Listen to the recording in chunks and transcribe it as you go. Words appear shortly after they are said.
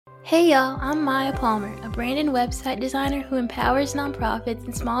Hey y'all, I'm Maya Palmer, a brand and website designer who empowers nonprofits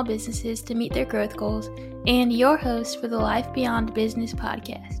and small businesses to meet their growth goals, and your host for the Life Beyond Business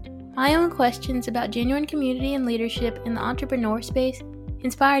podcast. My own questions about genuine community and leadership in the entrepreneur space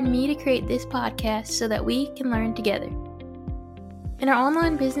inspired me to create this podcast so that we can learn together. In our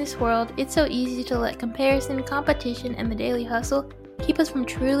online business world, it's so easy to let comparison, competition, and the daily hustle keep us from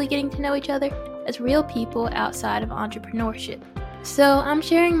truly getting to know each other as real people outside of entrepreneurship. So I'm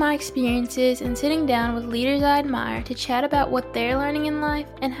sharing my experiences and sitting down with leaders I admire to chat about what they're learning in life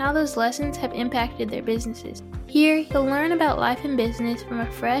and how those lessons have impacted their businesses. Here, you'll learn about life and business from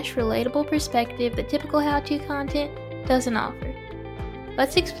a fresh, relatable perspective that typical how-to content doesn't offer.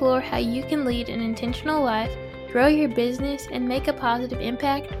 Let's explore how you can lead an intentional life, grow your business, and make a positive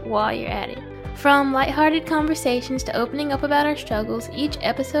impact while you're at it. From lighthearted conversations to opening up about our struggles, each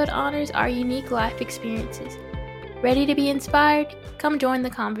episode honors our unique life experiences. Ready to be inspired? Come join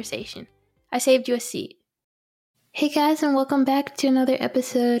the conversation. I saved you a seat. Hey guys, and welcome back to another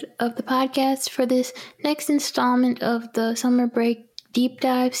episode of the podcast. For this next installment of the summer break deep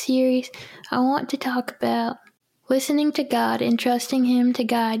dive series, I want to talk about listening to God and trusting Him to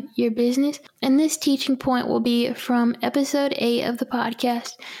guide your business. And this teaching point will be from episode 8 of the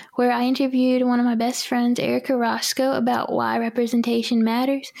podcast, where I interviewed one of my best friends, Erica Roscoe, about why representation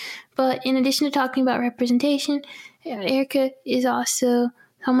matters. But in addition to talking about representation, Erica is also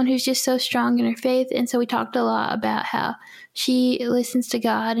someone who's just so strong in her faith, and so we talked a lot about how she listens to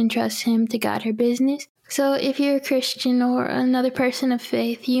God and trusts Him to guide her business. So if you're a Christian or another person of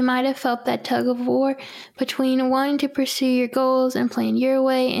faith, you might have felt that tug of war between wanting to pursue your goals and plan your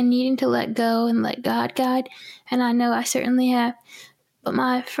way and needing to let go and let God guide, and I know I certainly have. But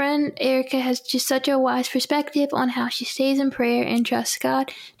my friend Erica has just such a wise perspective on how she stays in prayer and trusts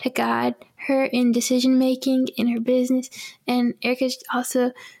God to guide her in decision-making in her business. And Erica's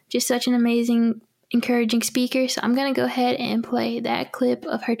also just such an amazing, encouraging speaker. So I'm going to go ahead and play that clip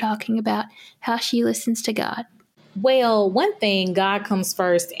of her talking about how she listens to God. Well, one thing, God comes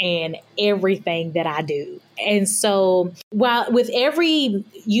first in everything that I do. And so while with every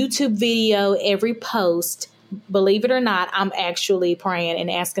YouTube video, every post, believe it or not, I'm actually praying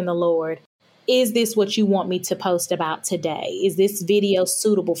and asking the Lord, is this what you want me to post about today? Is this video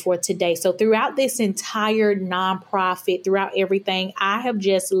suitable for today? So throughout this entire nonprofit, throughout everything, I have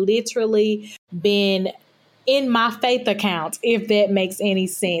just literally been in my faith account, if that makes any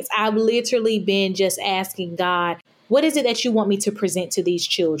sense. I've literally been just asking God, what is it that you want me to present to these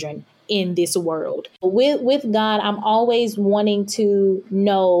children in this world? With God, I'm always wanting to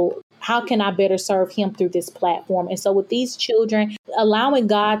know, how can I better serve Him through this platform? And so with these children, allowing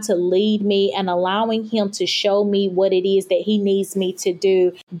God to lead me and allowing Him to show me what it is that He needs me to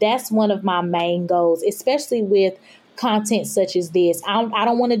do, that's one of my main goals, especially with content such as this. I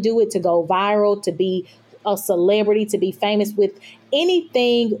don't want to do it to go viral, to be a celebrity, to be famous. With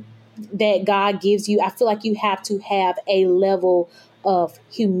anything that God gives you, I feel like you have to have a level of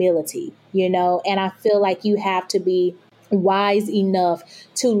humility, and I feel like you have to be wise enough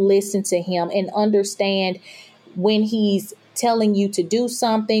to listen to Him and understand when He's telling you to do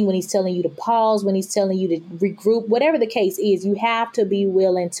something, when He's telling you to pause, when He's telling you to regroup, whatever the case is, you have to be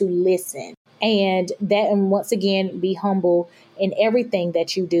willing to listen. And once again, be humble in everything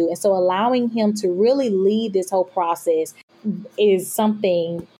that you do. And so allowing Him to really lead this whole process is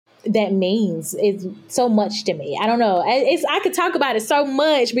something that means it's so much to me. I don't know. I could talk about it so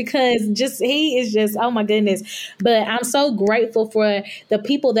much because He is just, oh my goodness. But I'm so grateful for the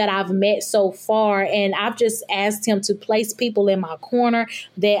people that I've met so far. And I've just asked Him to place people in my corner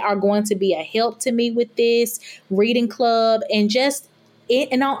that are going to be a help to me with this reading club. And just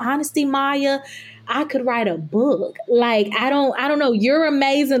in all honesty, Maya, I could write a book. Like, I don't know. You're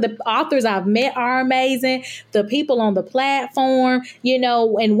amazing. The authors I've met are amazing. The people on the platform,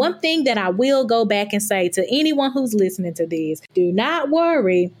 and one thing that I will go back and say to anyone who's listening to this, do not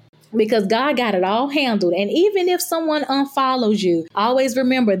worry, because God got it all handled. And even if someone unfollows you, always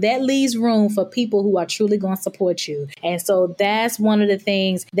remember that leaves room for people who are truly going to support you. And so that's one of the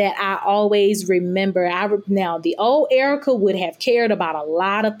things that I always remember. Now, the old Erica would have cared about a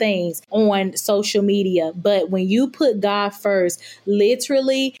lot of things on social media, but when you put God first,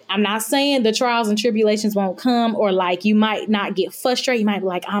 literally, I'm not saying the trials and tribulations won't come, or like you might not get frustrated. You might be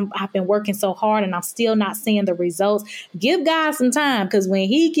like, I've been working so hard and I'm still not seeing the results. Give God some time, because when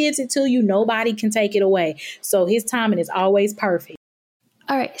He gets it to you, nobody can take it away. So His timing is always perfect.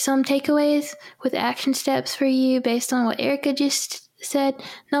 All right, some takeaways with action steps for you based on what Erica just said.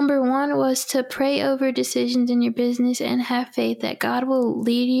 Number 1 was to pray over decisions in your business and have faith that God will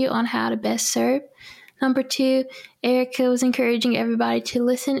lead you on how to best serve. Number 2, Erica was encouraging everybody to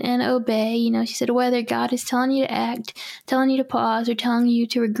listen and obey. She said whether God is telling you to act, telling you to pause, or telling you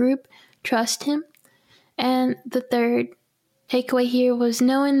to regroup, trust Him. And the third takeaway here was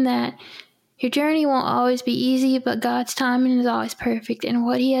knowing that your journey won't always be easy, but God's timing is always perfect, and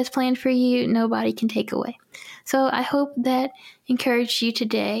what He has planned for you, nobody can take away. So I hope that encouraged you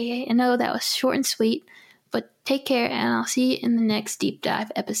today. I know that was short and sweet, but take care, and I'll see you in the next deep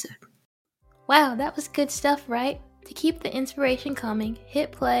dive episode. Wow, that was good stuff, right? To keep the inspiration coming,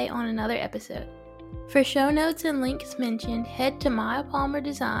 hit play on another episode. For show notes and links mentioned, head to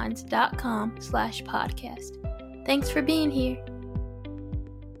myapalmerdesigns.com/podcast. Thanks for being here.